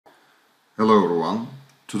Hello everyone.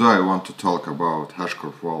 Today I want to talk about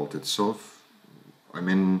Hashicorp Vault itself. I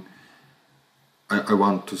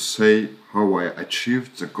want to say how I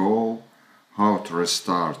achieved the goal, how to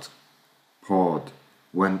restart pod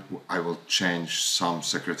when I will change some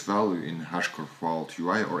secret value in Hashicorp Vault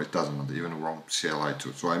UI, or it doesn't matter, even from CLI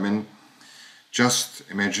too. Just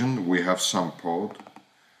imagine we have some pod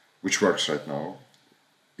which works right now.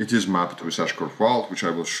 It is mapped with Hashicorp Vault, which I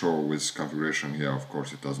will show with configuration here. Of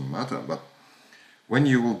course, it doesn't matter, but when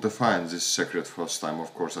you will define this secret first time,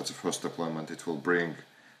 of course, at the first deployment, it will bring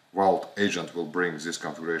Vault agent will bring these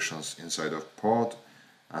configurations inside of pod,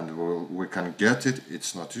 and we can get it.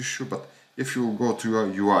 It's not issue. But if you go to your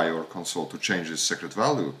UI or console to change this secret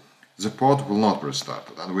value, the pod will not be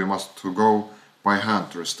restarted, and we must to go by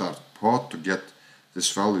hand to restart pod to get these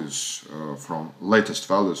values from latest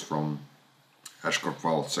values from Hashicorp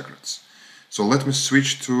Vault secrets. So let me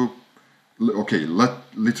switch to. Okay,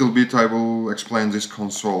 little bit I will explain this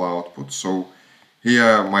console output. So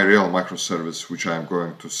here my real microservice, which I am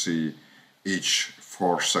going to see each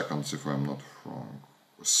 4 seconds, if I'm not wrong,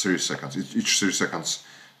 3 seconds, each 3 seconds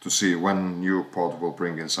to see when new pod will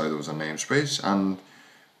bring inside of the namespace. And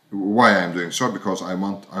why I'm doing so, because I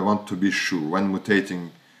want to be sure when mutating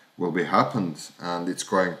will be happened and it's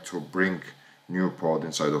going to bring new pod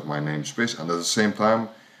inside of my namespace, and at the same time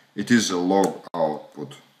it is a log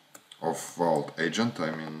output of Vault agent.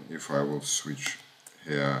 If I will switch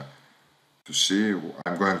here to see,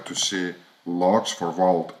 I'm going to see logs for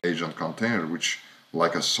Vault agent container, which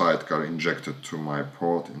like a sidecar injected to my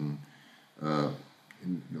pod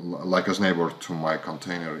like as neighbor to my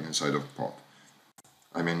container inside of pod.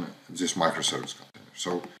 This microservice container.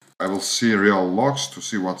 So I will see real logs to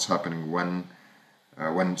see what's happening when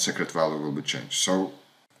secret value will be changed. So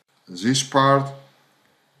this part,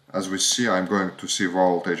 as we see, I'm going to see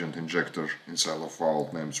Vault agent injector inside of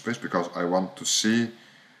Vault namespace because I want to see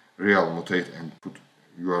real mutate input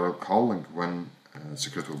URL calling when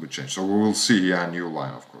secret will be changed. So we will see here a new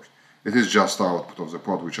line, of course. It is just output of the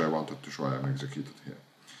pod which I wanted to show I am executed here.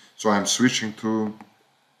 So I'm switching to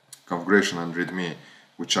configuration and readme,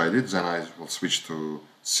 which I did. Then I will switch to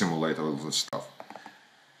simulate all this stuff.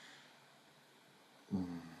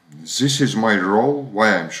 This is my role.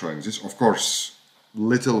 Why I'm showing this? Of course,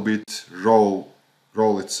 little bit role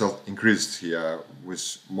itself increased here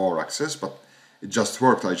with more access, but it just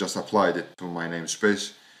worked. I just applied it to my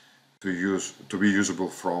namespace to be usable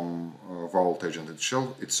from Vault agent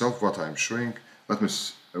itself. What I'm showing,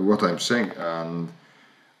 what I'm saying, and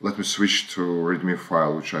let me switch to readme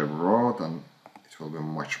file which I wrote, and it will be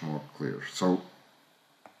much more clear. So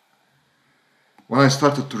when I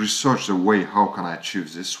started to research the way how can I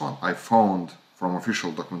achieve this one, I found from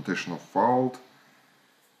official documentation of Vault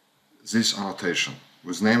this annotation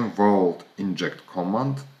with name vault inject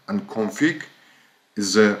command, and config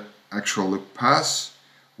is the actual path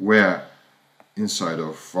where inside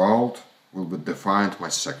of Vault will be defined my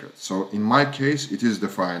secret. So in my case it is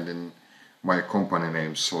defined in my company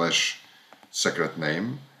name / secret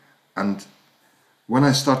name, and when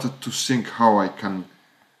I started to think how I can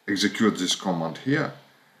execute this command here,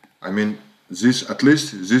 at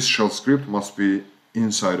least this shell script must be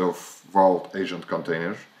inside of Vault agent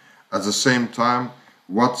container. At the same time,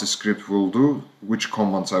 what the script will do, which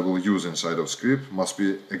commands I will use inside of script, must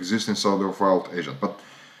be exist inside of Vault agent. But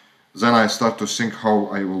then I start to think how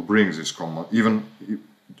I will bring this command, even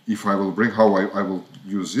if I will bring how I will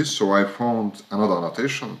use this. So I found another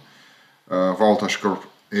annotation, Vault Hashicorp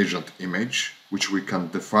agent image, which we can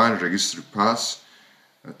define registry path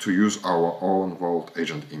to use our own Vault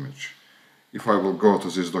agent image. If I will go to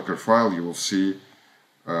this Docker file, you will see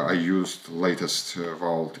I used latest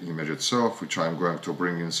Vault image itself, which I'm going to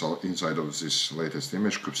bring inside of this latest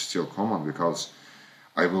image kubectl command, because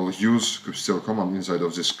I will use kubectl command inside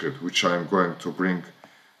of this script, which I'm going to bring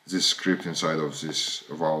this script inside of this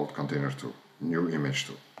Vault container to new image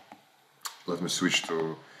too. Let me switch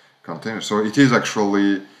to container. So it is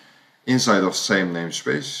actually inside of same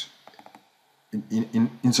namespace.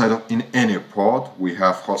 In any pod we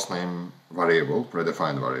have hostname variable,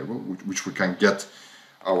 predefined variable, which we can get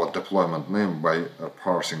our deployment name by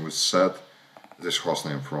parsing with set this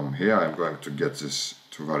hostname from here. I'm going to get this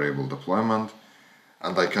to variable deployment,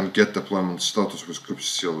 and I can get deployment status with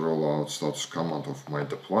kubectl rollout status command of my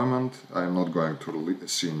deployment. I'm not going to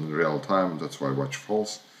see in real time, that's why watch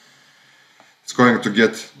false. It's going to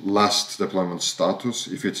get last deployment status.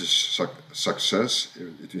 If it is success,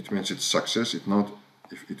 it means it's success. It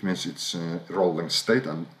means it's rolling state,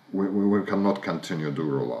 and we cannot continue do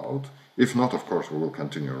rollout. If not, of course, we will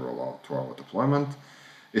continue rollout to our deployment.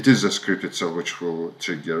 It is the script itself which will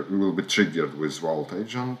be triggered with Vault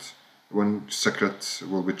agent, when secret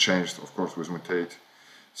will be changed, of course, with mutate.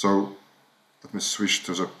 So let me switch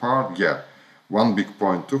to the part. Yeah, one big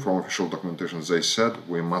point too from official documentation, they said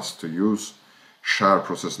we must use share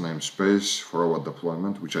process namespace for our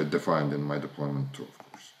deployment, which I defined in my deployment too, of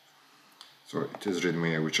course. So it is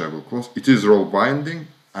readme, which I will close. It is role binding,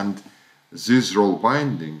 and this role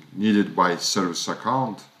binding needed by service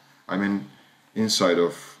account, I mean inside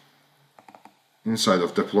of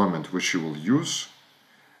deployment which you will use,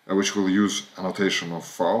 which will use annotation of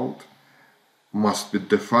vault, must be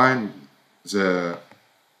defined the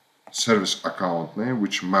service account name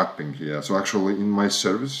which mapping here. So actually in my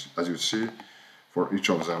service, as you see, for each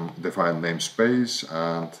of them define namespace,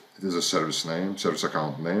 and it is a service name, service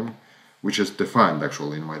account name, which is defined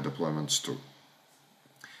actually in my deployments too.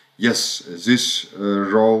 Yes, this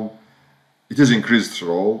role, it is increased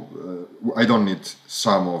role. I don't need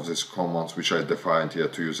some of these commands which I defined here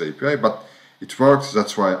to use API, but it works.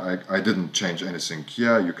 That's why I didn't change anything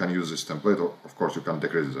here. You can use this template. Of course, you can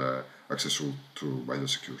decrease the access rule too by the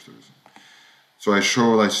security reason. So I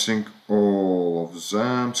showed, I think, all of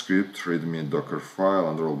them, script, readme, Docker file,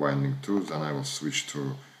 and role binding tools, and I will switch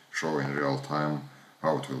to show in real time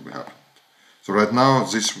how it will be happening. So right now,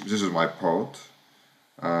 this is my pod,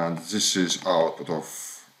 and this is output of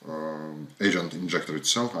agent injector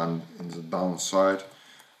itself, and in the downside,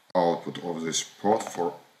 output of this pod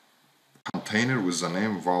for container with the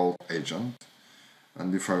name vault agent.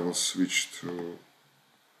 And if I will switch to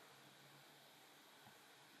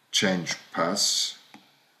change pass,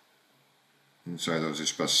 inside of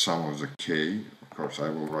this pass sum of the k, of course I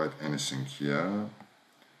will write anything here,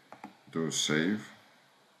 do save,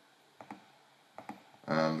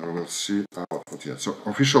 and we will see output here. So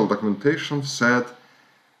official documentation said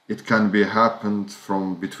it can be happened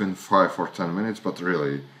from between 5 or 10 minutes, but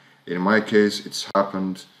really in my case it's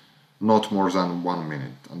happened not more than 1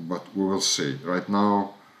 minute, but we will see. Right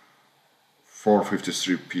now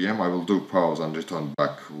 4:53 p.m. I will do pause and return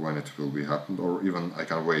back when it will be happened, or even I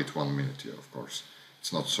can wait 1 minute here, of course.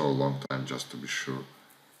 It's not so long time, just to be sure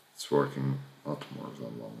it's working not more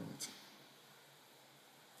than 1 minute.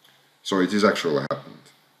 So it is actually happened.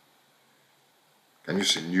 Can you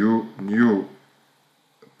see new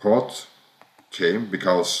pod came,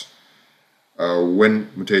 because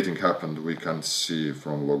when mutating happened, we can see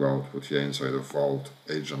from log output here inside of vault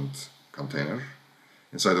agent container,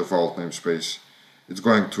 inside of vault namespace, it's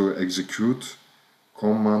going to execute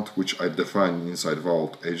command which I defined inside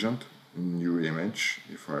vault agent, new image.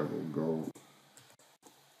 If I will go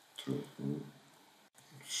to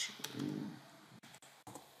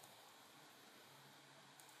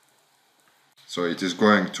so it is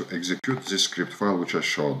going to execute this script file which I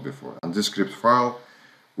showed before, and this script file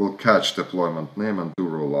will catch deployment name and do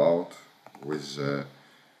rollout with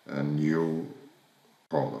a new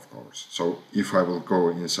pod, of course. So if I will go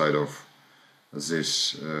inside of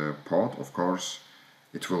this pod, of course,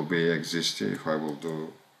 it will be existing. If I will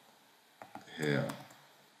do here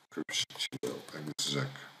exec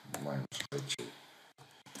minus IT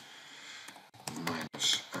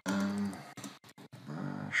minus n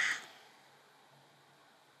bash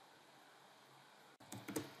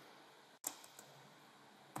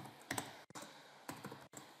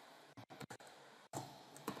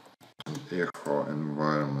echo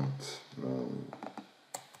environment value.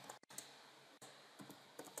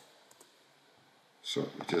 So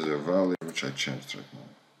it is a value which I changed right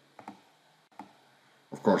now.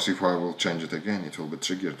 Of course, if I will change it again, it will be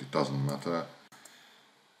triggered. It doesn't matter.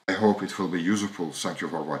 I hope it will be useful. Thank you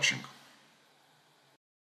for watching.